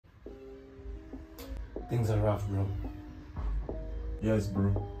Things are rough, bro. Yes,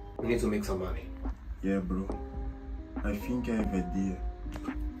 bro. We need to make some money. Yeah, bro. I think I have an idea.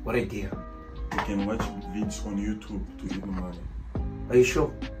 What idea? We can watch videos on YouTube to earn money. Are you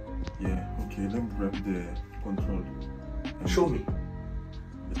sure? Yeah, okay, let me grab the control. Show me.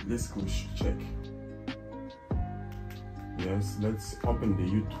 Let's go check. Yes, let's open the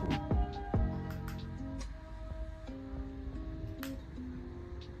YouTube.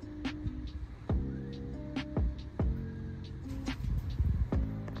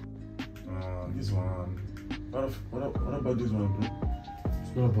 This one. What about this one, bro?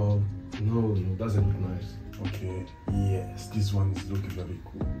 It's not about. No, doesn't look nice. Okay, yes, this one is looking very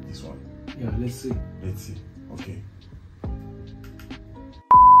cool. This one. Yeah, let's see. Let's see. Okay.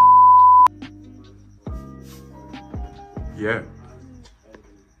 Yeah,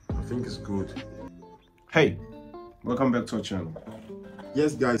 I think it's good. Hey, welcome back to our channel.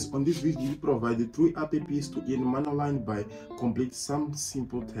 Yes guys, on this video we provided 3 apps to earn money online by complete some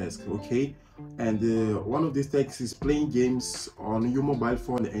simple tasks, okay? And one of these tasks is playing games on your mobile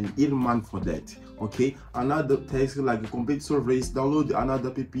phone and earn money for that, okay? Another task like complete surveys, download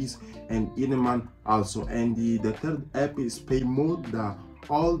another apps and earn money also. And the third app is pay more than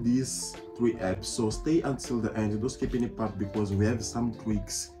all these 3 apps. So stay until the end, don't skip any part because we have some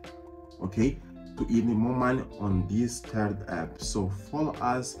tweaks, okay, to earn more money on this third app. So follow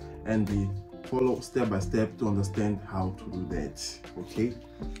us and follow step by step to understand how to do that, okay?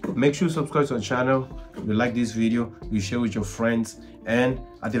 Make sure you subscribe to our channel. If you like this video, you share with your friends and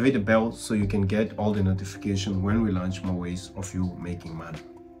activate the bell so you can get all the notifications when we launch more ways of you making money.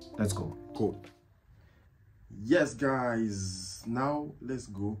 Let's go. Cool. Yes guys, now let's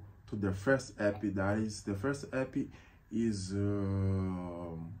go to the first app. That is the first app is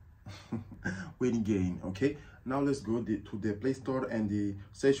Win Game, okay? Now let's go to the Play Store and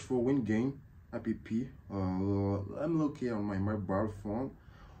search for Win Game app. I'm looking on my mobile phone.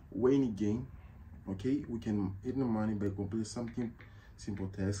 Win Game, okay? We can earn money by completing something simple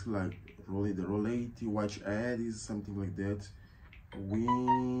tasks like roulette, watch ads, something like that.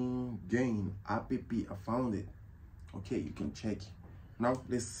 Win Game app, I found it. Okay, you can check. Now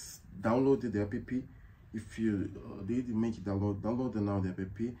let's download the app. If you did make it download now the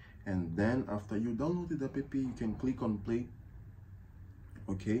app, and then after you download the app, you can click on play.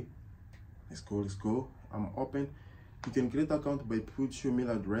 Okay, let's go. I'm open. You can create account by put your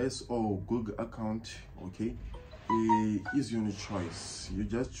email address or Google account. Okay, is your choice. You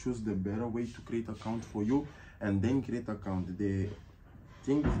just choose the better way to create account for you, and then create account. The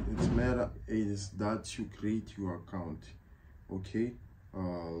thing that's matter is that you create your account. Okay,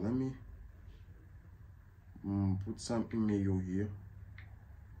 let me put some email here.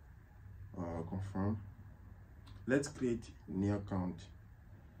 Confirm. Let's create new account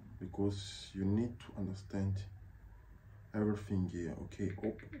because you need to understand everything here. Okay,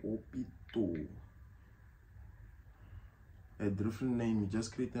 opito. A different name. You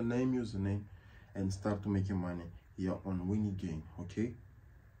just create a name, username, and start to making money here on Winnie Game. Okay.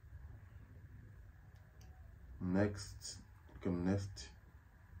 Next, next.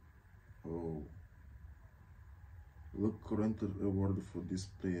 Oh, look current reward for this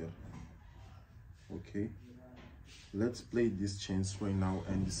player. Okay, let's play this chance right now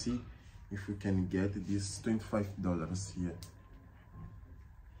and see if we can get this $25 here.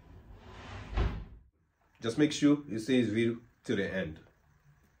 Just make sure you see this video to the end.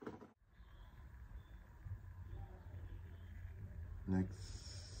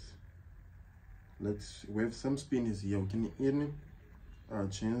 Next, we have some spins here. We can earn a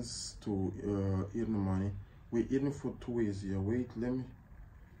chance to earn money. We earn for 2 ways here. Wait,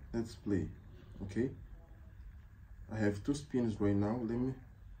 let's play. Okay, I have 2 spins right now. Let me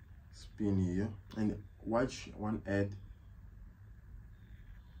spin here and watch one ad,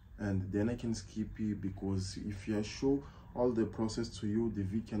 and then I can skip it because if I show all the process to you, the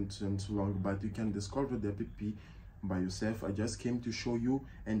video can turn too long. But you can discover the app by yourself. I just came to show you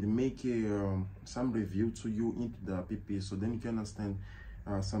and make some review to you into the app, so then you can understand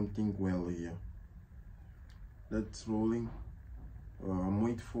something well here. Let's rolling. I'm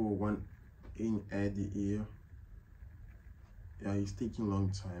waiting for one in ad here. Yeah, it's taking long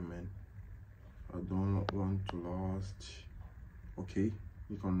time, man. I don't want to lost. Okay,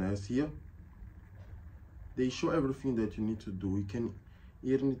 click on next here. They show everything that you need to do. You can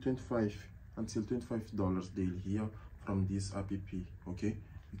earn 25 until $25 daily here from this app. Okay,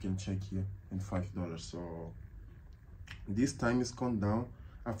 you can check here and $5. So this time is count down.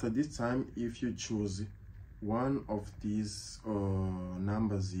 After this time, if you choose one of these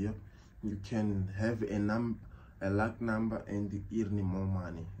numbers here, you can have a luck number and earn more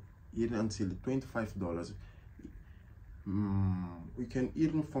money. earn until $25. We can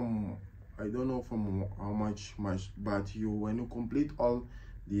earn from, I don't know from how much, but when you complete all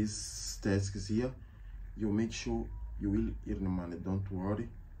these tasks here, you make sure you will earn money. Don't worry.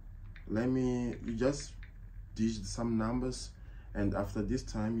 You just digit some numbers, and after this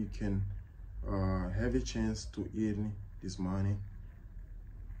time you can have a chance to earn this money.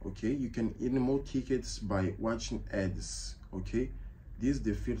 Okay, you can earn more tickets by watching ads. Okay, this is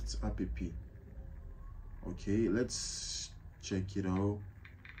the first app. Okay, let's check it out.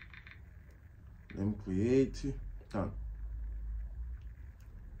 Let me create. Done.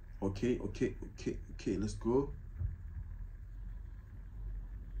 Okay, let's go.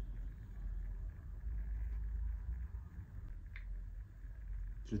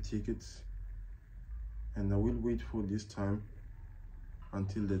 The tickets, and I will wait for this time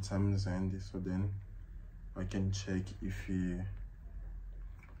until the time is ended, so then I can check if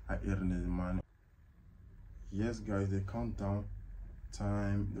I earned the money. Yes guys, the countdown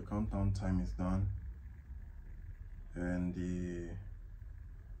time is done, and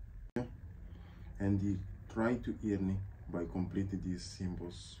try to earn by completing these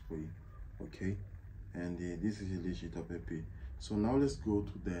symbols for you. Okay, and this is a legit app. So now let's go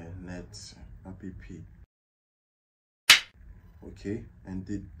to the net app. Okay,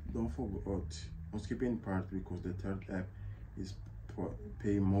 and don't forget, I'm skipping part because the third app is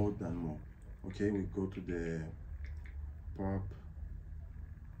pay more than more. Okay, we go to the pop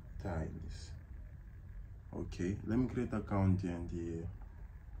tiles. Okay, let me create account, and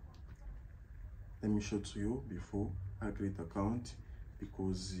let me show to you before I create account,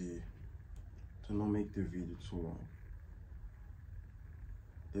 because to not make the video too long.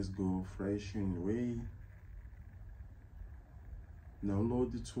 Let's go fresh in way,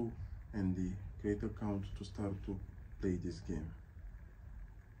 download the tool, and create account to start to play this game.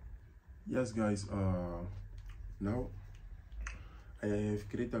 Yes guys, now I have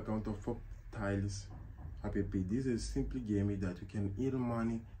created account of 4 tiles app. This is simply game that you can earn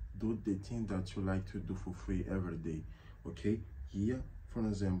money, do the thing that you like to do for free every day. Okay, here for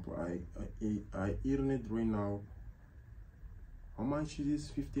example, I earn it right now. How much it is?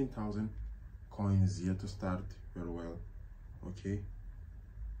 15,000 coins here to start. Very well. Okay,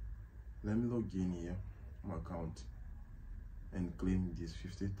 let me log in here my account and claim this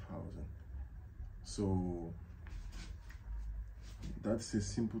 50,000. So that's a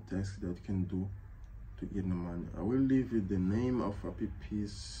simple task that you can do to earn money. I will leave you the name of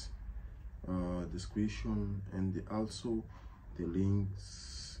app's description, and also the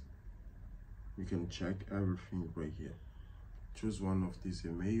links. You can check everything right here. Choose one of these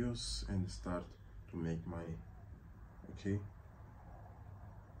emails and start to make money. Okay,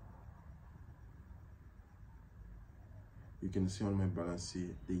 you can see on my balance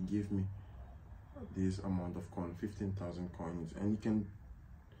here, they give me this amount of coin, 15,000 coins, and you can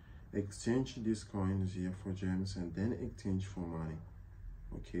exchange these coins here for gems and then exchange for money.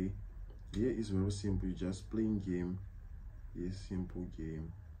 Okay, here is very simple. You just playing game. This simple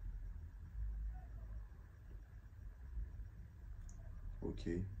game.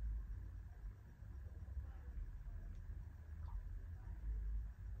 Okay,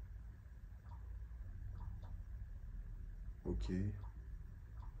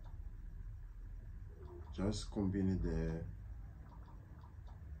 just combine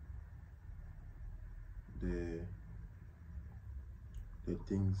the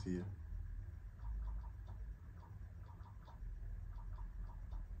things here.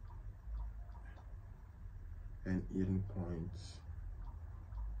 And earn points.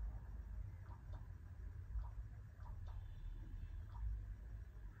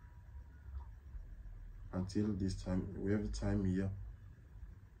 Until this time, we have time here.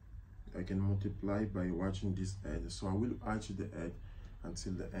 I can multiply by watching this ad. So I will watch the ad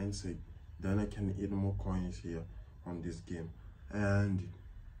until the end, so then I can earn more coins here on this game. And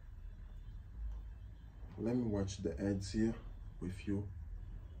let me watch the ads here with you.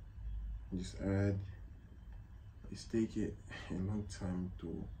 This ad is taking a long time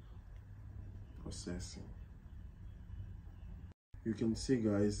to processing. You can see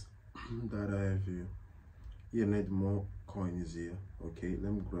guys that I have here. You need more coins here. Okay,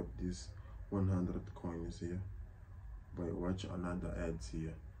 let me grab this 100 coins here by watch another ads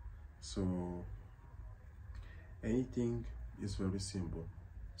here. So anything is very simple.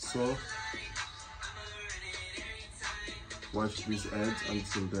 So watch these ads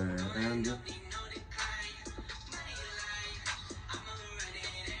until the end.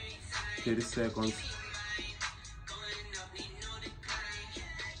 30 seconds.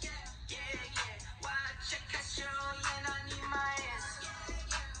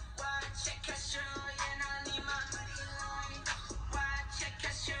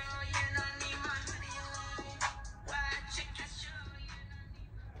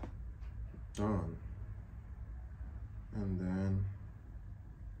 done. And then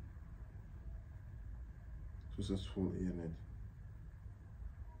successful in it.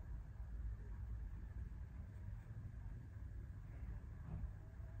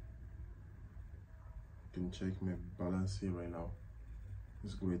 You can check my balance here right now.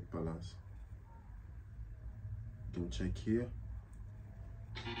 It's great balance. You can check here.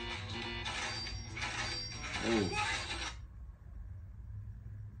 Oh.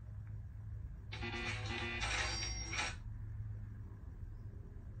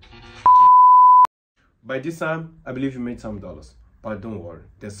 By this time, I believe you made some dollars, but don't worry,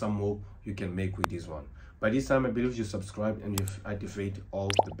 there's some more you can make with this one. By this time, I believe you subscribe and you activate all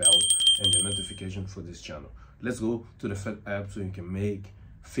the bells and the notification for this channel. Let's go to the first app so you can make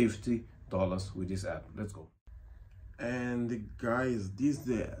 $50 with this app. Let's go. And guys, this is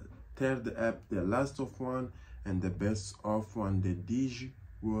the third app, the last of one and the best of one, the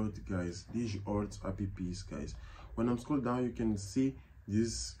DigiWorld, guys. DigiWorld apps, guys. When I'm scroll down, you can see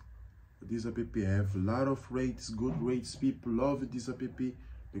this app have a lot of rates, good rates. People love this app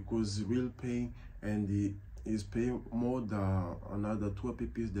because real pay, and it is paying more than another two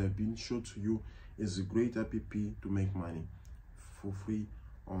apps that have been shown to you. Is a great app to make money for free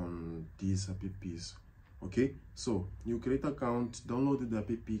on these apps. Okay, so you create account, download the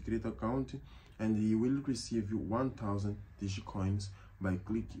app, create account, and you will receive 1,000 Digicoins by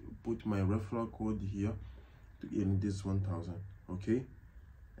put my referral code here to earn this 1,000. Okay,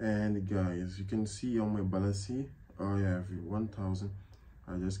 and guys, you can see on my balance here I have 1,000.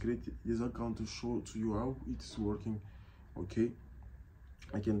 I just created this account to show to you how it's working. Okay,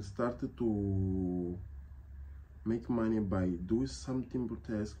 I can start to make money by doing some timber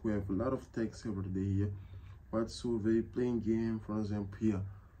tasks. We have a lot of tasks every day here. What survey, playing game, for example. Here,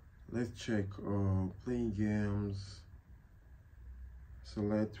 let's check playing games.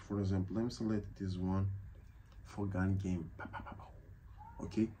 Select, for example, let me select this one for gun game.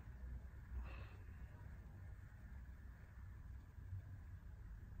 Okay,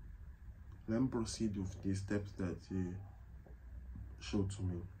 let me proceed with the steps that showed to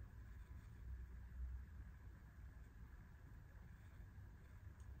me.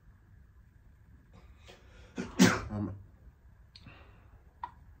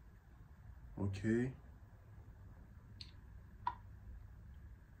 Okay,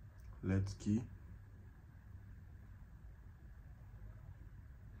 let's key.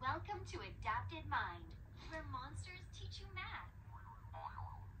 Welcome to Adapted Mind, where monsters teach you math.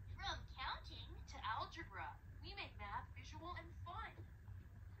 From counting to algebra, we make math visual and fun.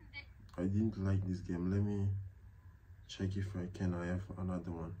 I didn't like this game. Let me check if I can. I have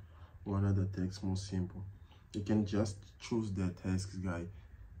another one or another text more simple. You can just choose the text, guy.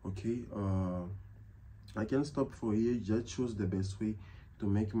 Okay, I can stop for here. Just choose the best way to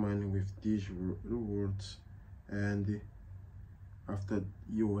make money with these rewards, and after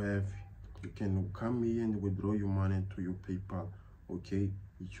you can come here and withdraw your money to your PayPal. Okay,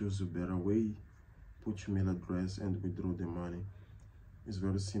 you choose a better way, put your mail address and withdraw the money. It's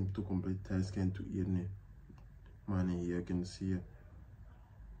very simple to complete task and to earn money. Here you can see it.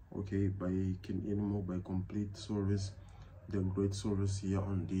 Okay, can earn more by complete service, the great service here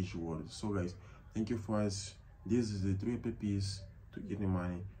on DigiWorld. So guys, thank you for us. This is the 3 apps to earn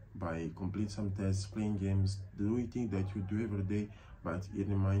money by complete some tests, playing games, doing things that you do every day, but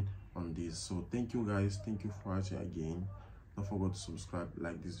earning money on this. So thank you guys, thank you for watching again. Don't forget to subscribe,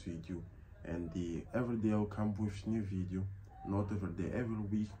 like this video, and every day I'll come with new video. Not every day, every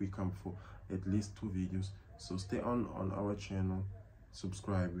week we come for at least 2 videos. So stay on our channel,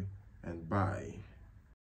 subscribe, and bye.